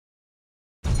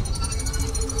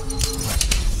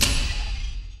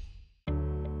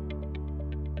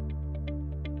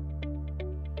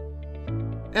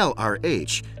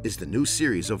LRH is the new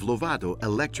series of Lovato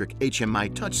Electric HMI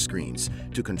touchscreens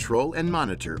to control and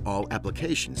monitor all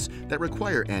applications that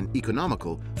require an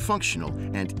economical, functional,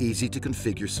 and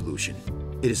easy-to-configure solution.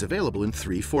 It is available in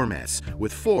 3 formats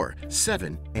with 4,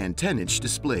 7, and 10-inch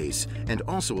displays, and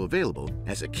also available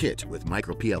as a kit with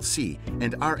Micro PLC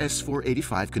and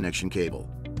RS485 connection cable.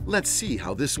 Let's see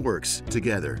how this works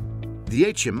together.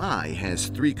 The HMI has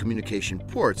 3 communication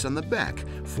ports on the back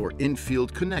for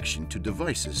in-field connection to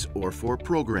devices or for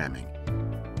programming.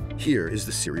 Here is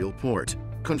the serial port,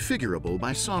 configurable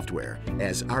by software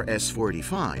as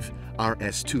RS485,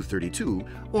 RS232,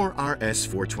 or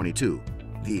RS422.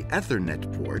 The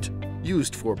Ethernet port,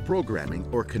 used for programming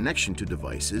or connection to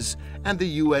devices, and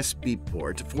the USB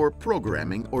port for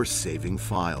programming or saving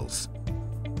files.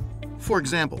 For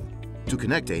example, to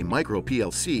connect a Micro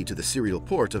PLC to the serial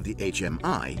port of the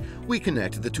HMI, we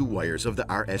connect the 2 wires of the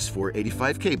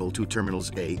RS485 cable to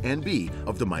terminals A and B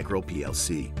of the Micro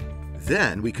PLC.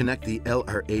 Then we connect the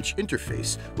LRH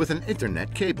interface with an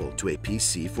Ethernet cable to a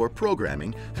PC for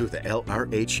programming through the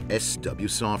LRH SW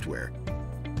software.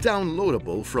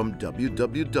 Downloadable from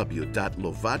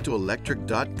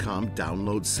www.lovatoelectric.com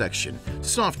download section,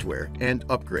 software and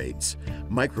upgrades,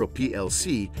 Micro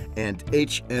PLC and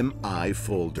HMI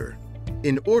folder.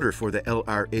 In order for the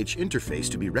LRH interface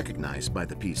to be recognized by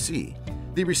the PC,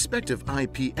 the respective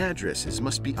IP addresses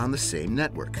must be on the same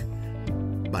network.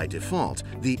 By default,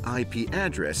 the IP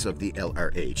address of the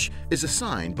LRH is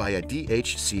assigned by a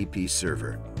DHCP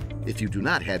server. If you do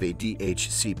not have a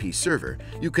DHCP server,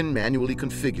 you can manually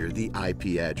configure the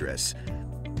IP address.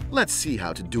 Let's see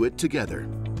how to do it together.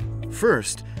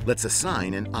 First, let's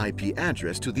assign an IP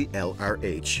address to the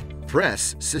LRH.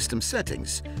 Press System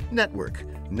Settings, Network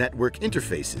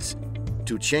Interfaces.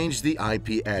 To change the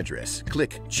IP address,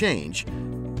 click Change,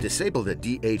 disable the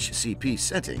DHCP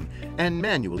setting, and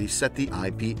manually set the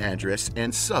IP address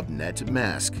and subnet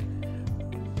mask.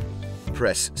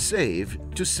 Press Save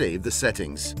to save the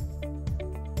settings.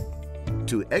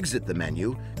 To exit the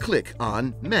menu, click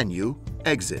on Menu,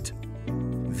 Exit.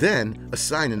 Then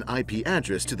assign an IP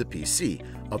address to the PC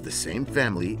of the same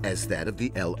family as that of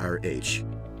the LRH.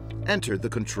 Enter the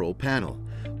control panel.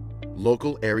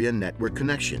 Local Area Network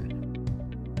Connection.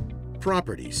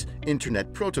 Properties,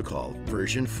 Internet Protocol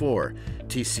version 4,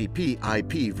 TCP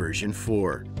IP version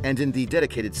 4, and in the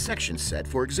dedicated section set,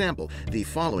 for example, the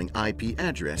following IP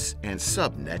address and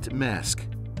subnet mask.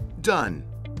 Done!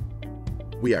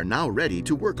 We are now ready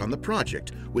to work on the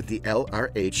project with the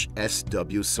LRH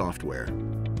SW software.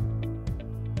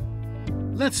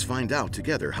 Let's find out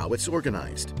together how it's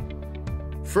organized.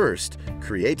 First,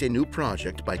 create a new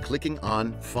project by clicking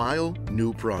on File,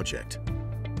 New Project.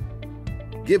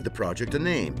 Give the project a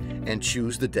name and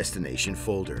choose the destination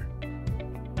folder.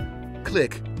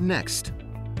 Click Next.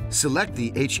 Select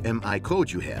the HMI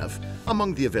code you have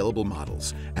among the available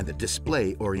models and the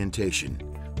display orientation.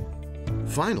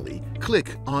 Finally,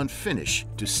 click on Finish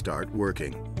to start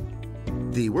working.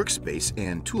 The workspace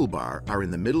and toolbar are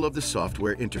in the middle of the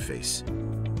software interface.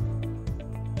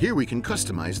 Here we can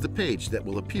customize the page that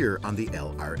will appear on the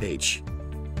LRH.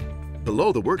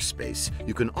 Below the workspace,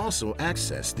 you can also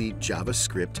access the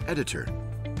JavaScript editor.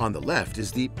 On the left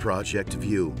is the Project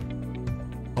View,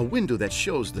 a window that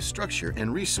shows the structure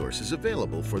and resources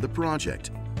available for the project.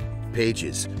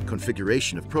 Pages,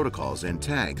 configuration of protocols and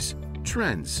tags,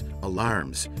 trends,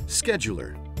 alarms,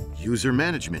 scheduler, user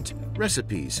management,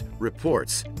 recipes,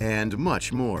 reports, and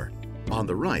much more. On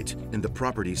the right, in the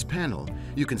Properties panel,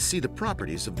 you can see the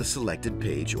properties of the selected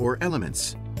page or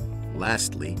elements.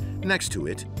 Lastly, next to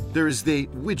it, there is the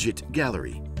Widget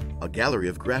Gallery, a gallery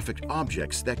of graphic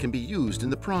objects that can be used in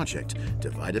the project,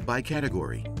 divided by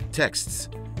category, texts,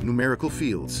 numerical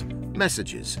fields,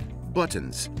 messages,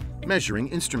 buttons, measuring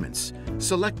instruments,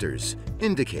 selectors,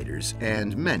 indicators,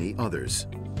 and many others.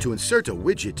 To insert a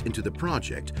widget into the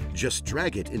project, just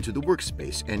drag it into the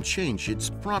workspace and change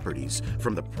its properties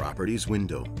from the Properties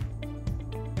window.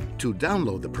 To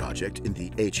download the project in the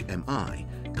HMI,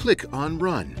 click on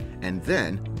Run and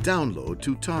then Download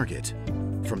to Target.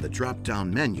 From the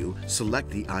drop-down menu,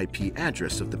 select the IP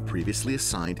address of the previously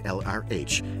assigned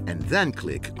LRH and then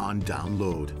click on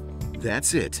Download.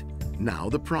 That's it. Now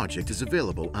the project is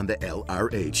available on the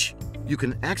LRH. You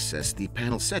can access the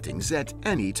panel settings at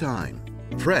any time.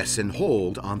 Press and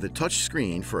hold on the touch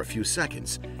screen for a few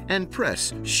seconds and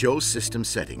press Show System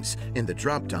Settings in the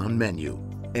drop-down menu.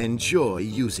 Enjoy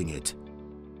using it.